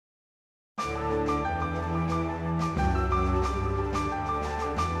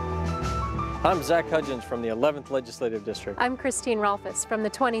I'm Zach Hudgens from the 11th Legislative District. I'm Christine Rolfes from the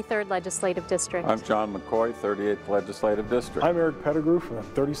 23rd Legislative District. I'm John McCoy, 38th Legislative District. I'm Eric Pettigrew from the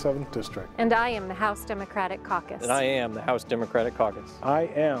 37th District. And I am the House Democratic Caucus. And I am the House Democratic Caucus. I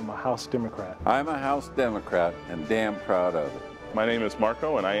am a House Democrat. I'm a House Democrat and damn proud of it. My name is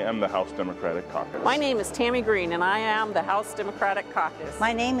Marco, and I am the House Democratic Caucus. My name is Tammy Green, and I am the House Democratic Caucus.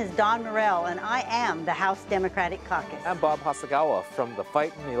 My name is Don Morell, and I am the House Democratic Caucus. I'm Bob Hasagawa from the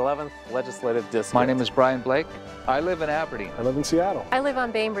Fightin' 11th Legislative District. My name is Brian Blake. I live in Aberdeen. I live in Seattle. I live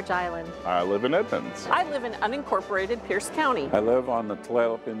on Bainbridge Island. I live in Edmonds. I live in unincorporated Pierce County. I live on the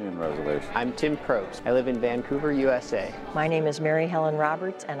Tulalip Indian Reservation. I'm Tim Probst. I live in Vancouver, USA. My name is Mary Helen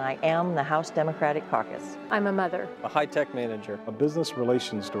Roberts, and I am the House Democratic Caucus. I'm a mother. A high-tech manager. A business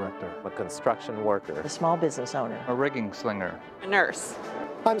relations director. I'm a construction worker. A small business owner. A rigging slinger. A nurse.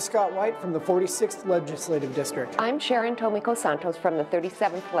 I'm Scott White from the 46th Legislative District. I'm Sharon Tomiko Santos from the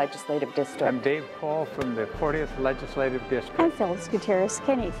 37th Legislative District. I'm Dave Paul from the 40th Legislative District. I'm Phyllis Gutierrez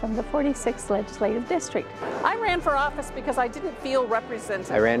Kenny from the 46th Legislative District. I ran for office because I didn't feel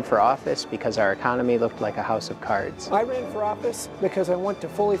represented. I ran for office because our economy looked like a house of cards. I ran for office because I want to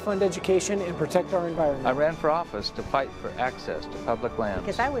fully fund education and protect our environment. I ran for office to fight for access to public lands.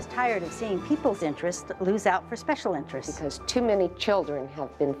 Because I was tired of seeing people's interests lose out for special interests. Because too many children have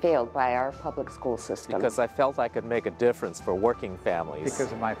been failed by our public school system. Because I felt I could make a difference for working families.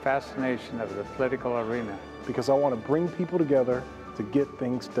 Because of my fascination of the political arena. Because I want to bring people together to get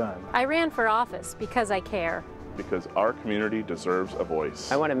things done. I ran for office because I care. Because our community deserves a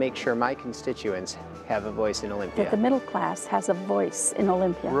voice. I want to make sure my constituents have a voice in Olympia. That the middle class has a voice in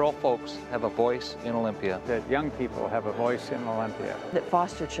Olympia. Rural folks have a voice in Olympia. That young people have a voice in Olympia. That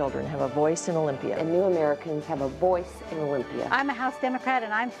foster children have a voice in Olympia. And new Americans have a voice in Olympia. I'm a House Democrat,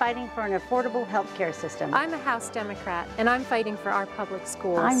 and I'm fighting for an affordable health care system. I'm a House Democrat, and I'm fighting for our public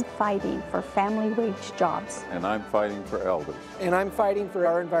schools. I'm fighting for family wage jobs. And I'm fighting for elders. And I'm fighting for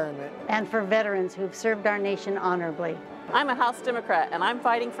our environment. And for veterans who've served our nation honorably. I'm a House Democrat, and I'm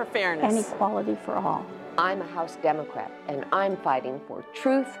fighting for fairness. And equality for all. I'm a House Democrat, and I'm fighting for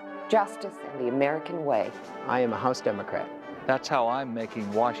truth, justice, and the American way. I am a House Democrat. That's how I'm making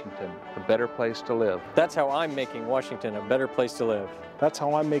Washington a better place to live. That's how I'm making Washington a better place to live. That's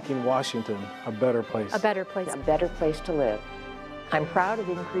how I'm making Washington a better place. A better place. A better place to live. I'm proud of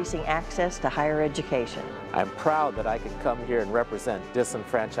increasing access to higher education. I'm proud that I can come here and represent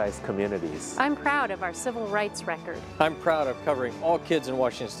disenfranchised communities. I'm proud of our civil rights record. I'm proud of covering all kids in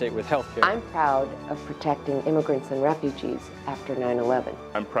Washington State with health care. I'm proud of protecting immigrants and refugees after 9/11.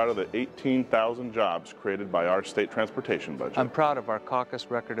 I'm proud of the 18,000 jobs created by our state transportation budget. I'm proud of our caucus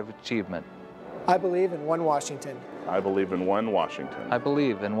record of achievement. I believe in one Washington. I believe in one Washington. I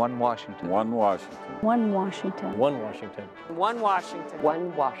believe in one Washington. One Washington. One Washington. One Washington. One Washington.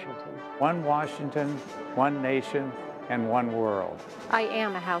 One Washington. One Washington, one nation, and one world. I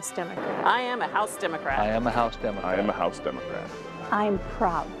am a House Democrat. I am a House Democrat. I am a House Democrat. I am a House Democrat. I'm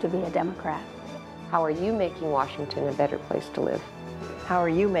proud to be a Democrat. How are you making Washington a better place to live? How are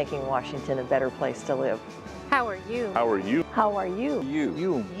you making Washington a better place to live? How are you? How are you? How are you? You.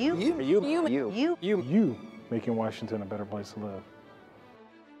 You. You. You. You making Washington a better place to live.